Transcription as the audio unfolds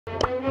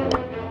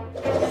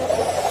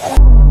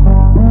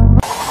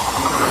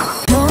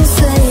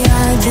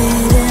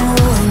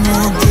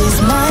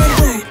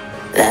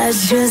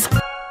let's just.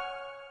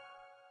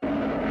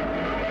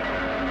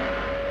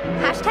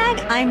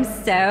 Hashtag I'm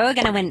so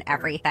gonna win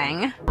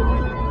everything.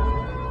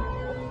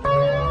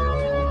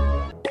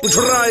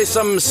 Try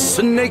some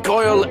snake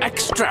oil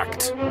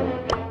extract.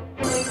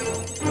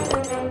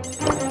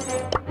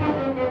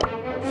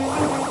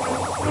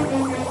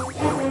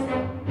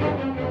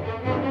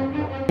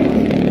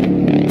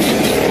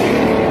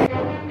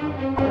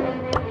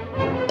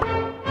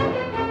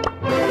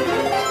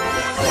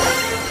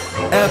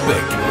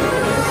 Epic.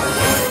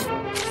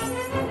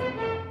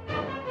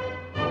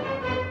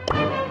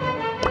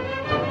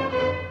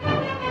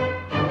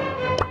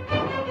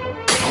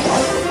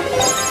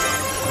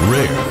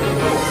 Rare.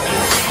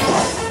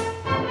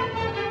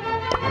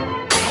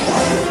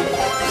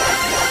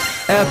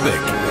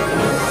 Epic.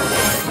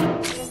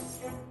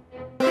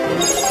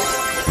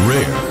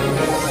 Rare.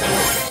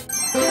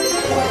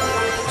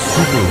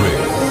 Super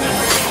rare.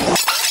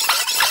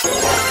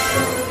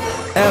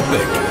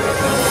 Epic.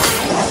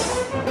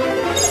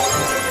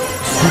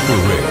 Super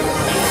rare.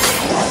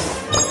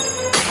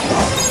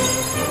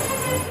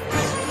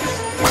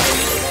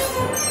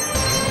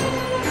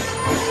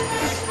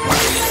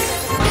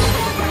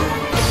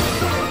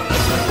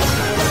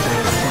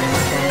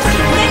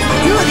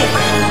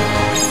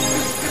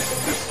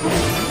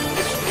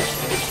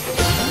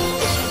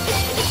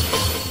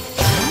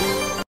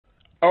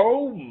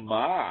 Oh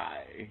my.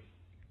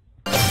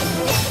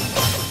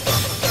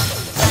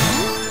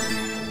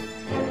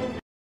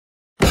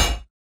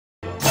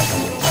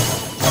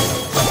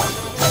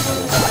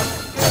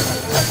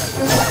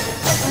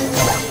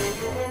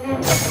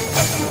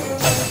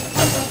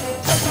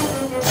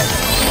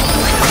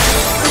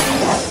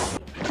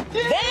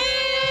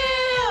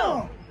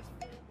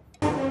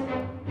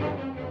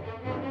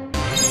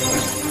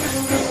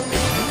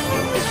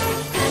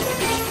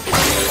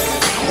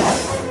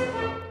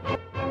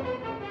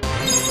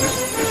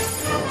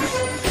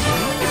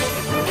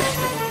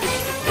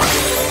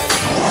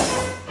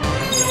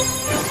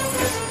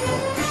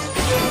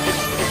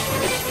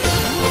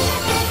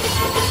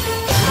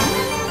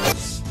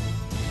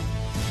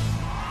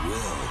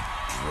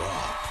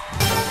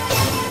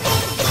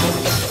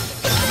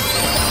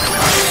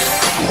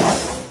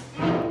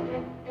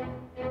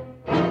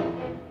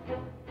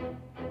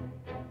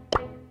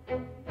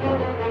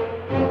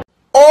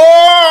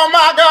 Oh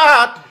my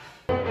God!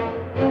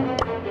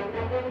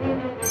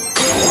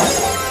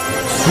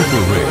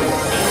 Super rare.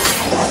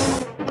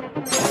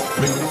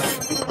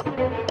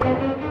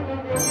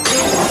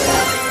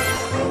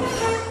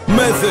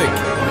 Mythic.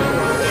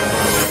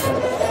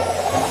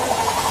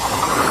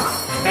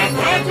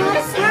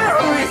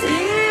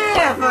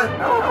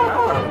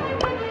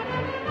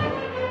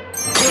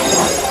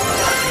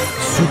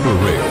 Super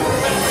rare.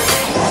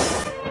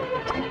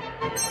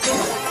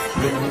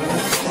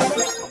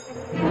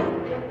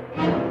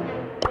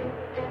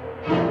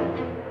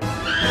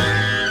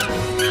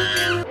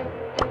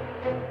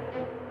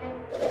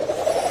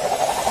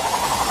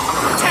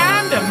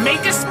 Time to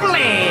make a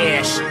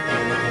splash!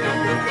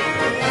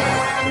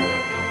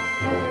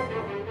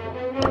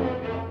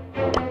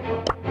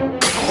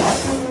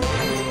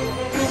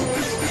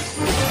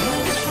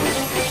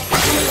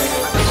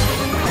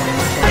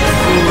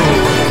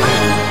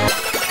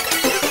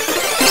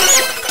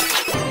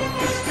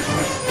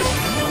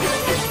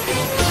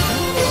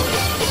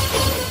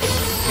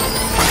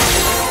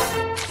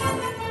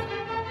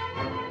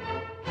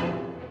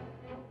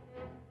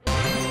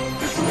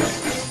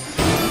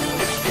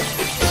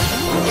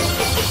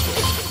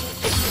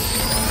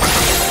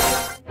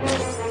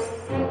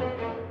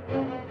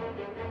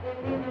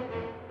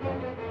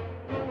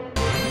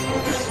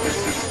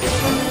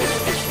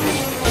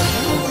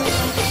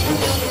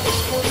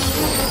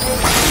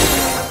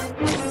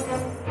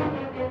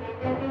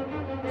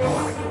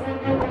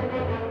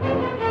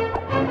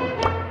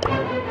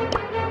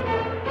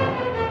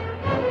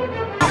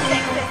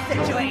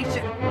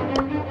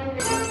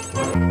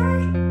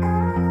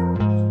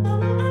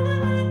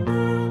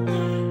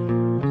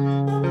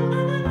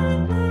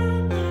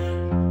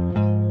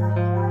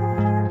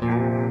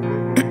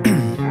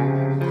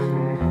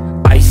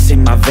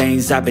 In my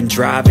veins, I've been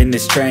driving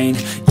this train.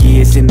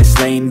 Years in this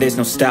lane, there's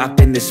no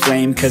stopping this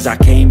flame. Cause I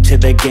came to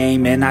the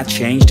game and I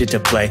changed it to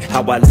play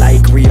how I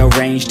like,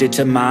 rearranged it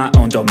to my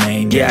own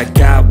domain. Yeah, I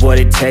got what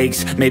it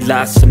takes, made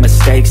lots of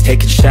mistakes,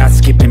 taking shots,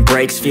 skipping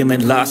breaks,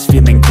 feeling lost,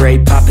 feeling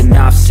great, popping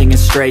off, singing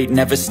straight,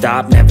 never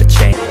stop, never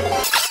change.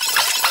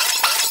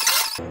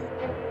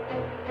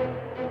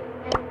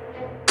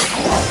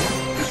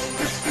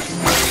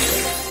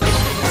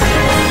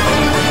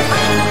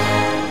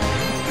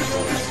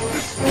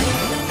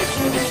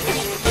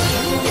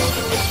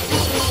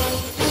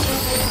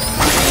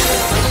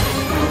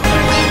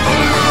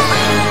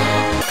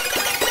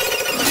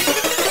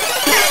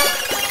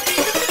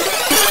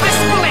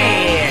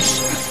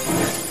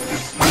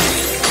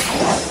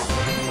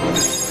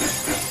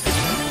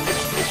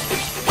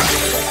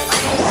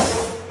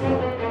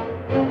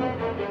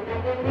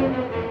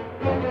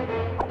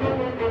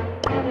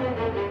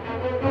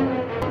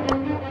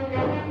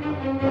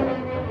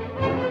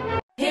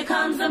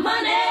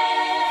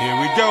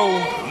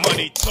 know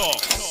money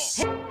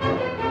talks.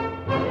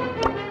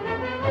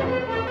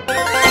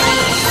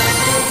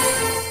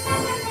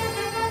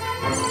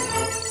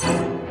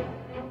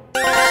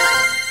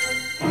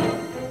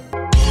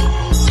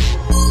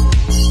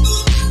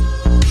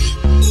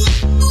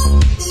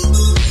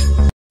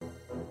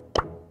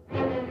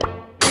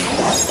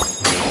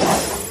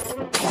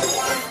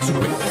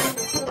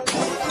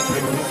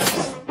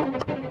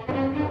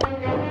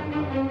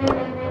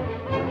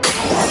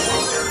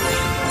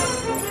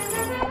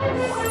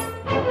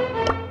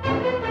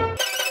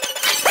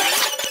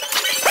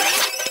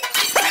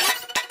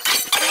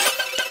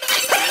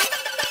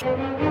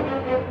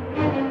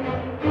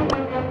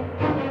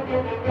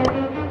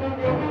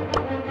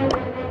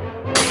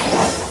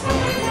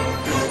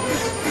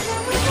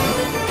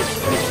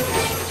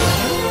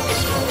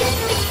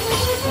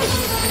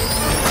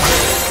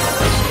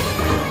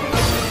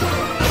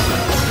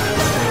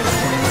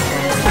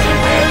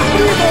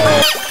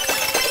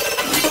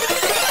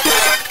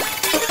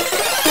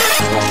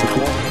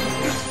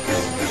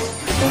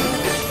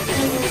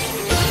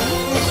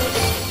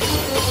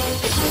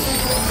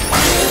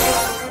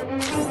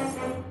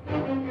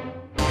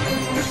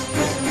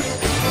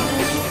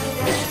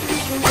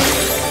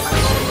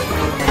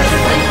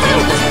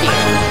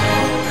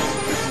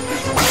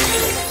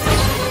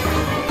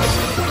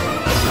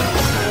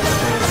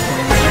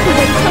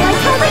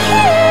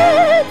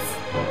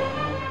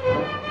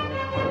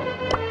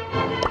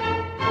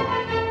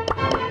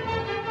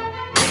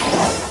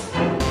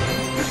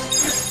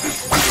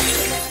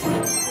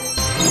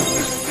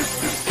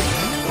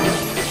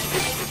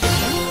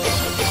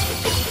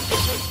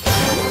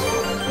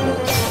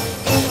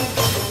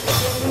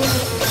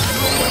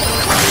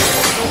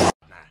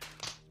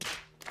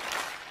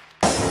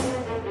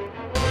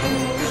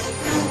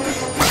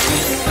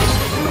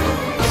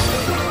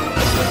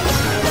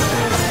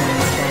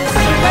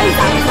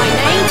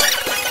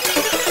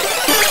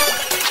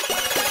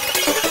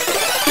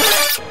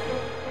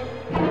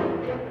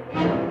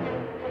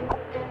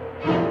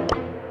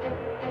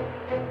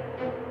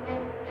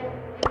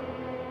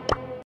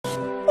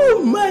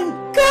 Oh my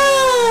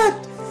god!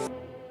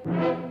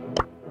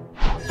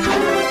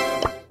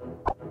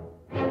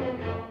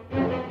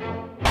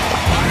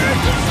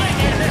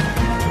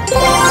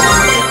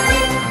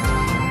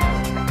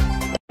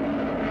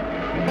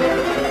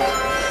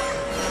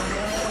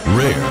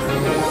 Rare.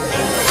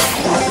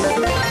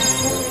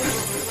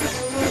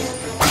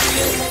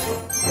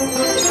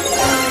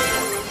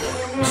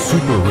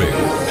 Super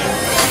rare.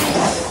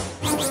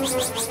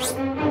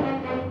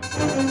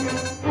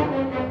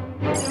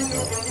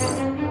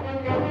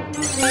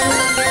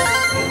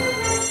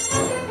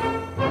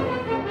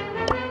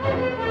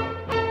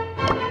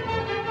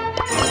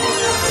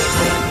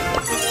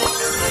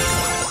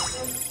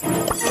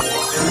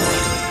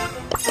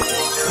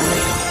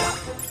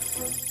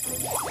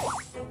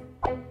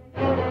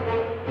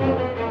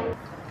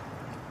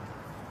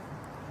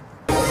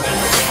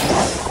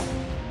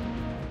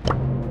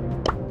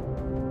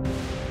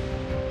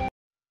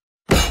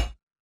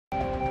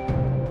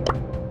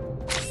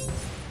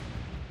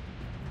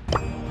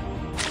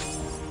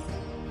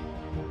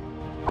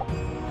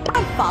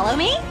 Follow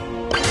me?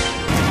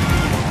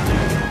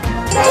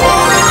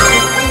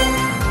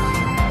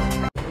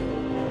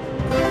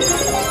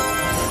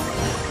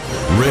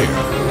 Rare.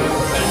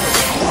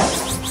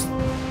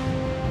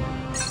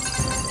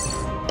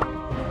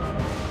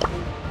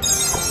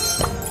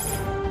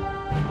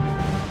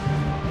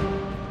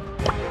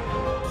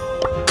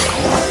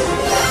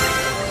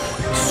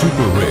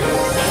 Super rare.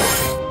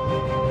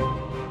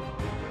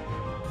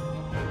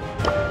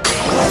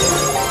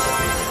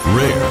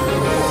 Rare.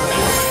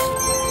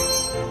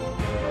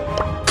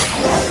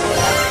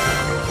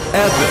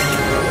 Epic.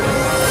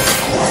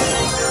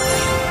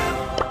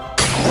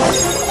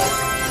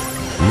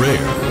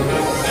 Rare.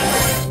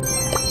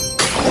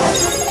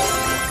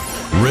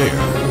 Rare.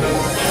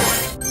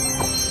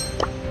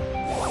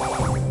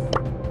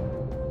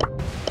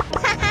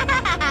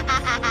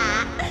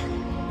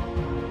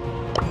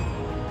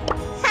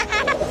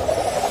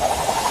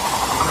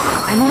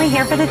 I'm only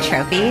here for the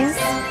trophies.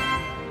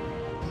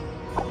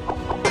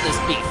 This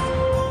beef.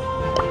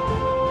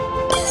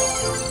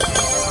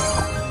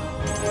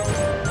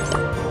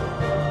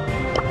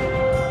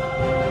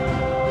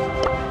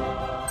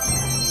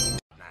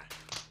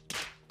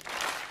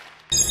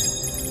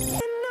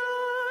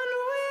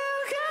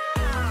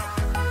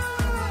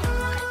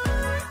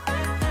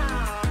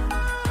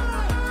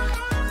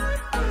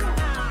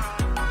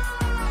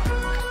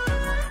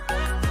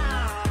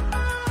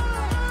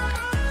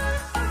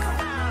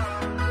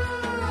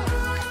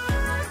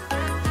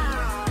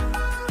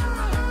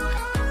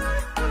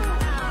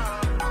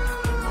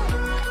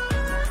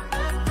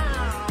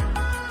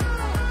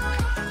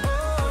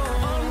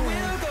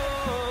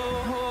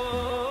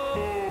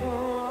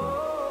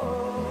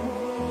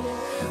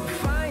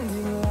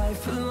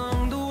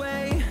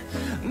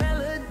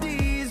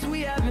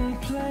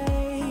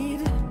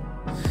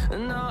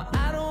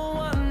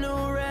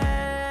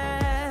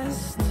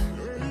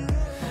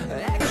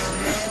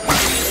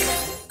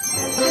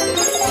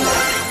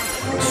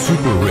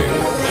 Super rare.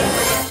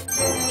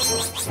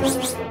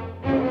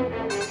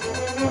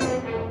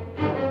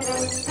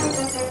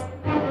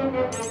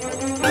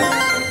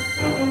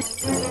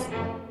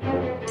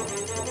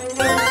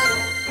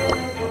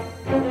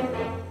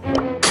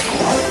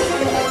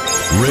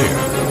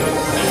 Rare.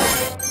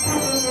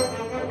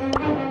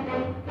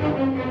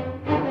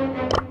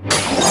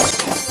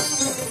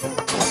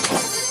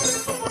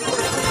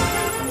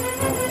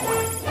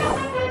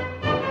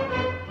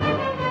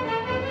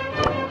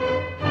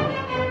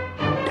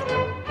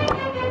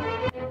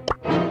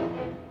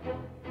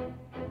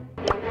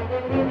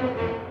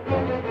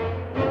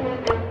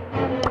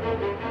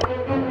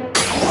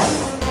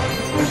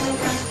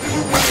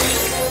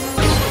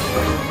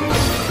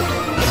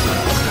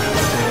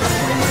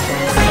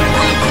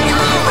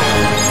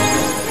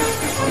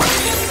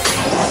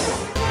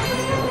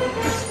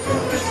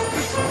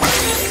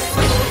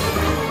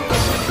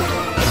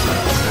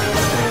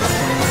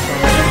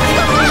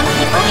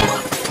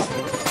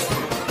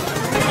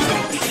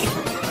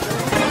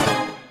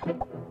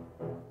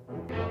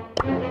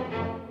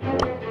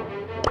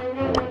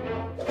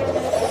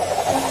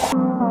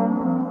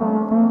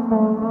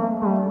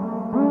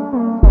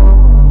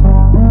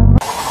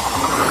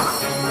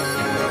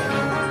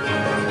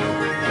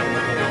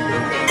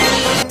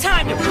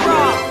 Time to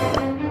brawl!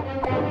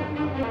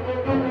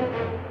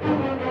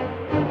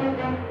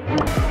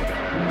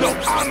 The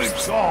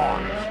Onyx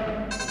on.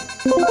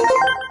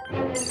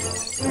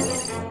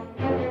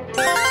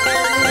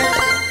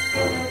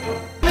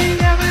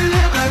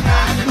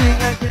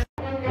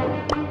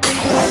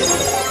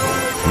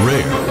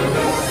 Rare.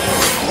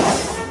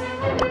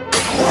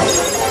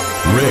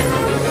 Rare.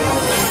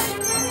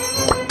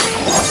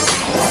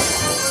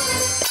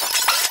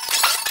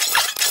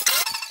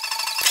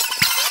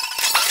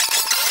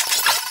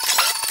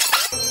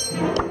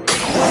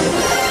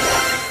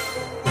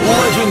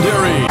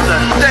 Legendary.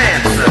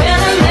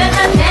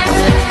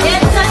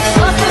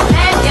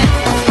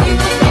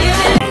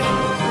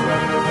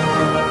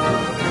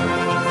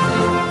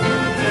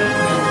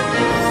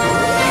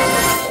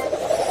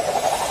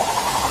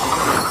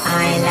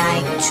 I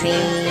like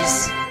trees.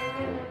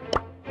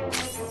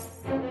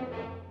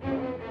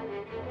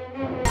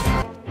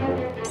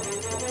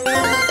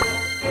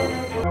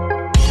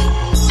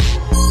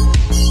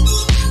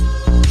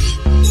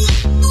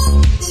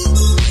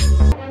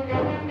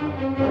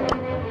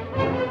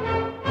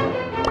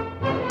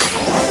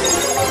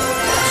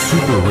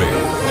 Super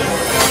rare.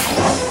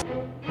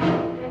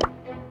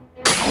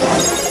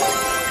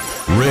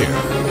 Rare.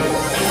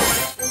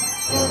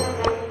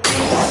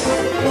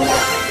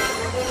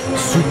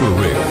 Super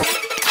rare.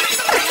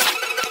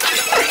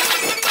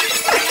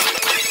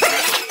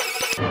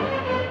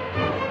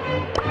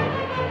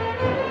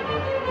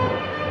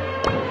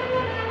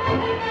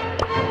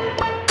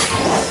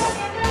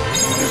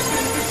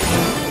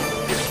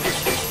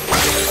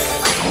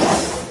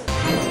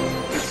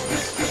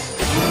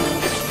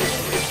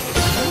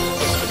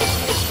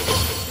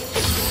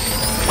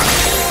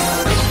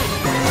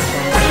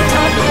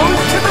 Time to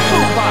move to the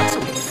boombox!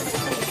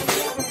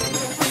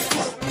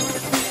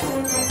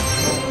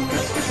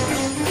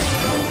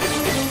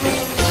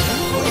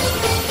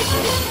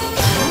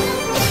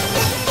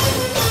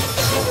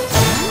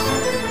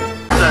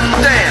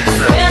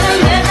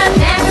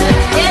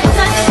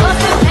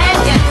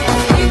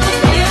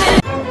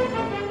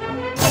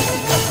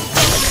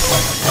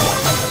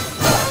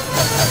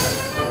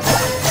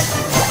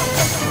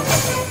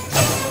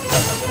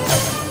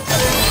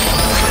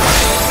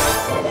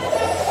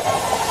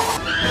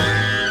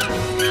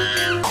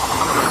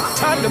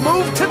 Time to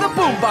move to the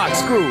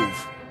boombox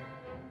groove!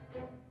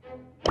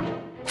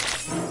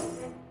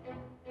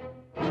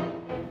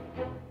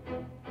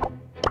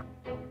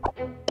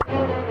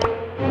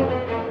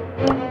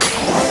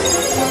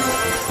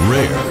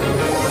 Rare.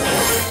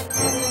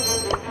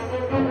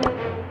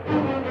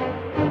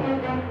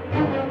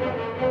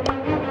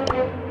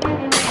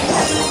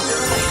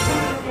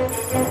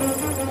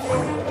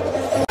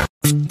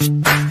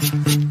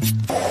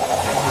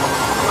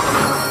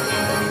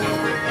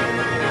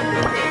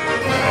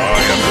 I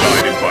am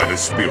guided by the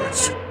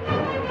spirits.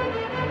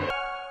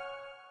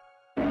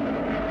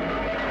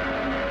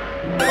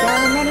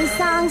 So many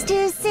songs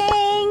to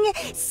sing,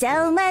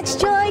 so much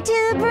joy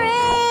to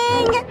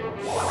bring.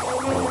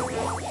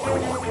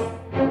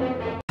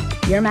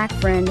 Your Mac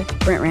friend,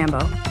 Brent Rambo.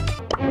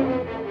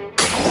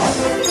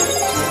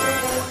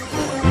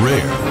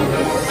 Rare.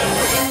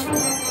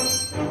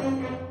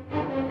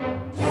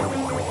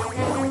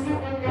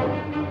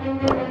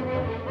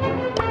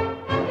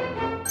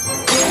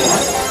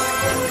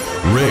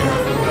 Rare.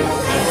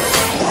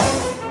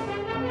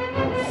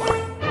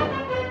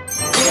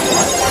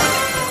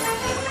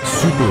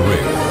 Super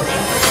rare.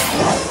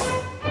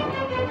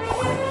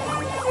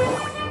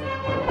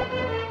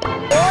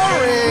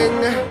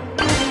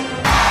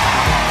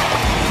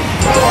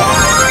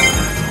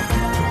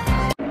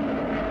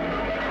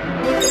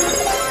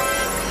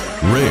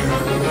 Rare.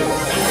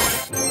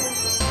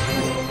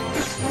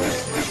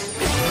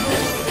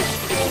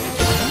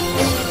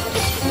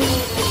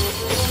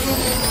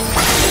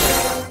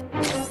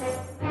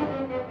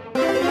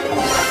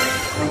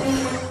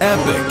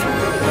 Epic.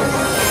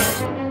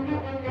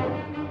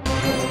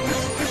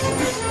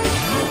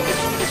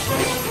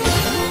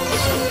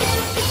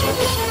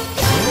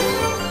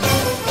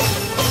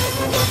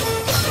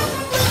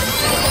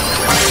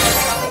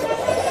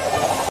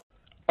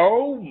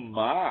 Oh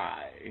my.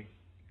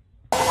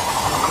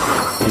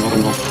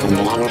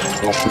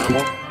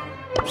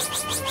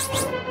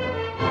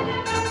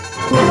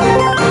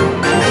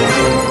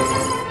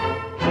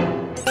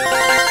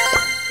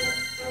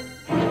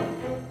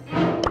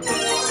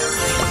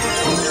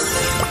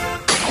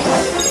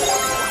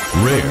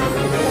 Rare.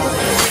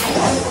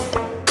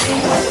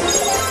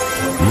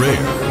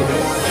 Rare.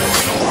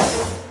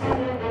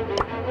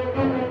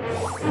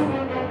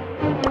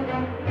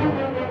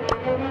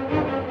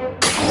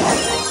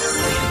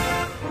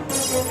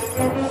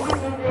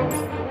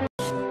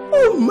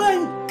 Oh my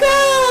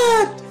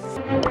god!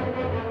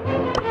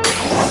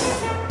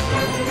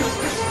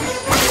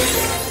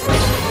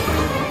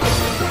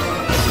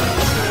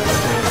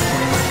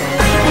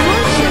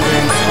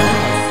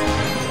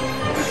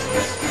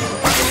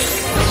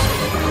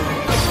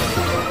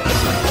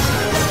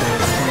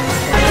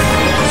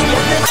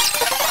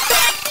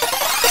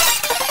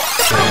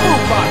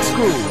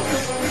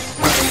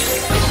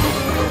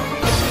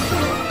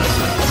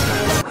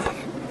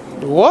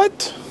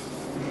 What?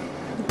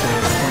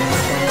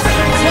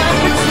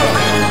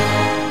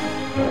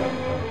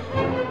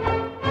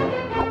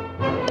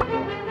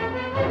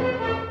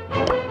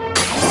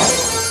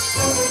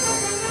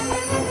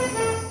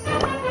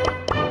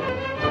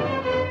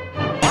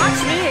 Watch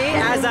me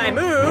as I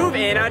move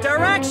in a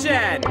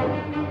direction!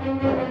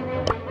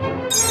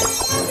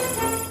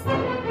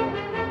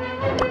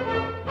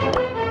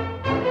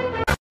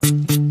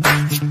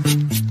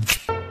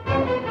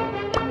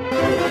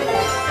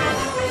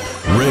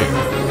 Rare.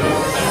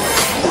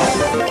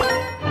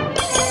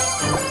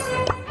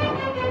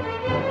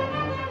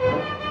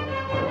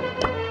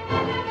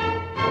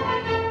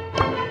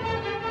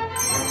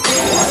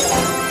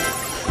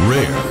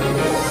 Rare.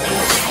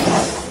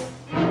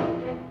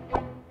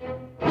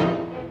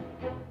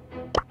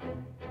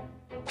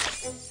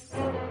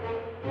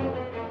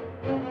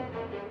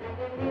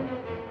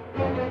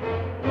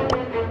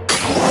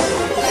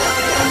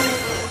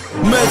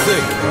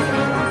 Mythic.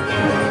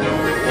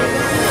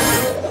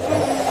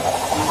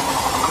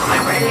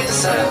 I'm ready to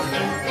serve.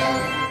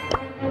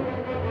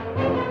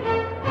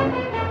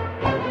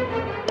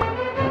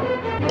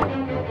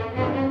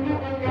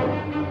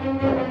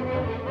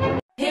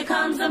 Here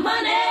comes the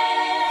money.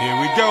 Here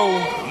we go.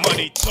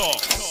 Money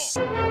talk.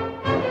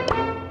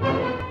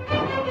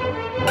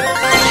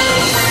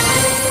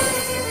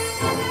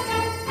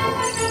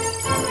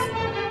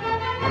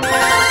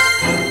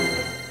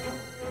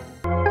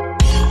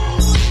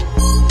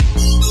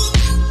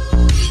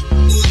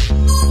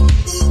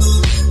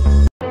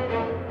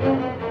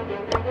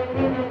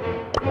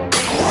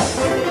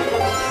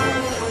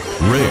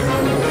 Rare.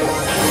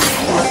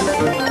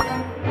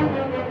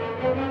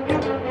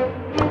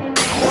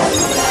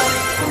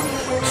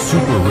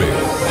 Super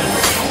rare.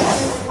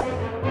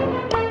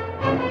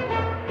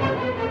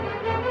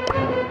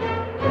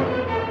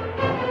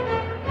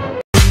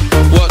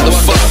 What the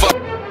fuck?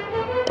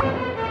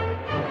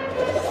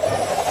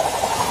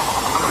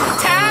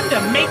 Time to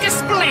make a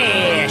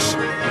splash!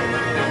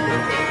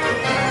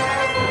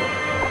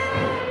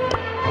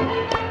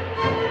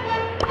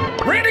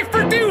 Ready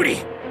for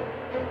duty!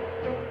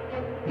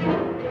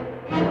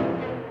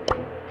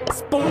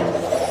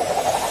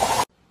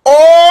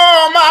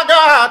 Oh my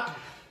god!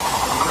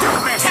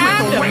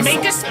 Time to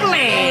make a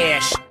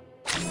splash!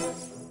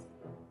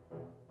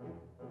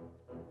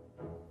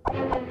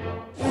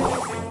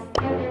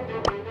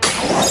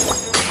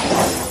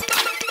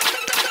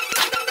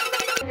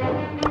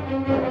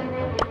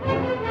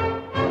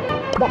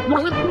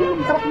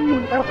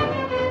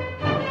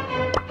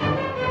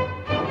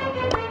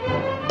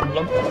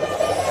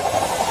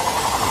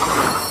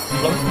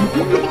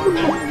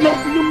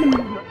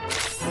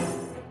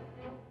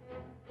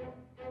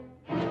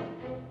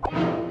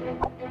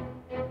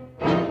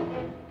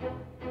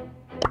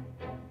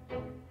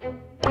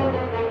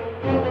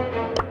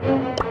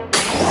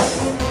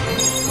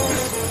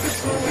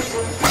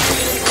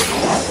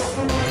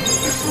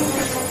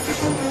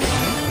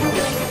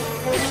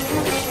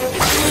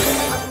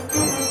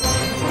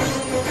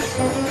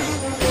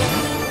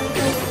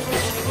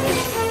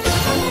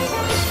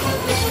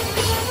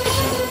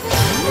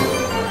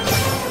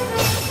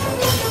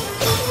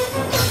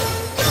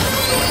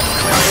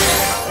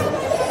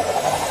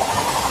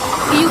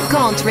 You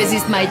can't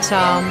resist my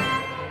charm.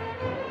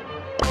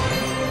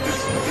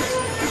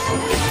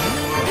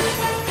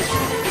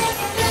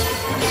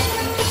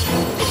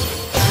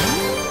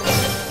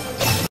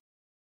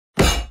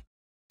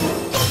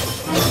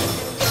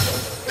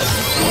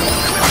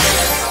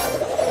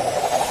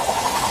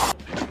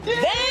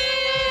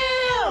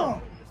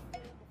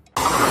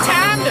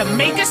 Time to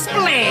make a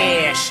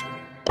splash!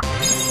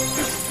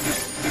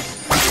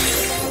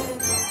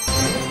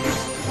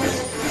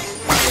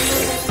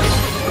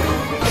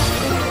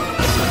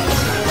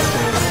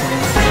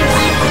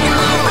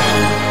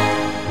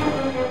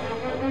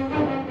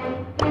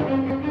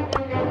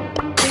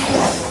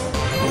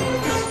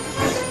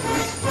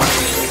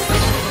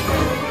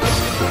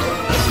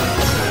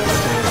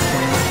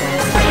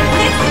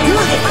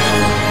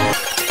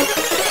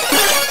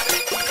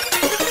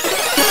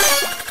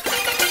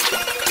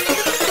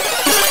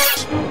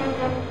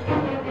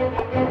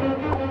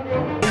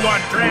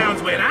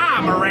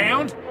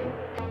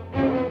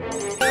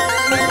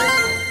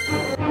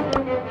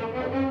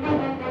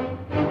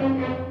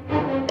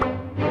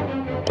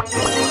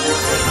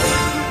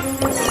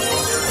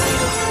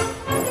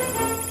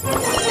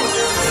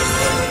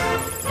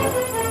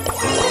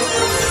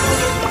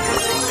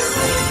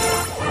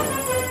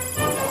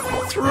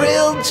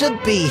 to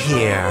be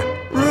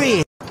here.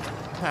 Really.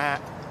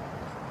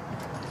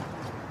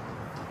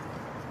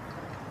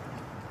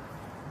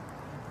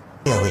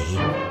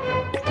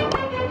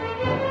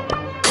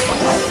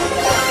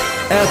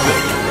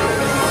 Epic.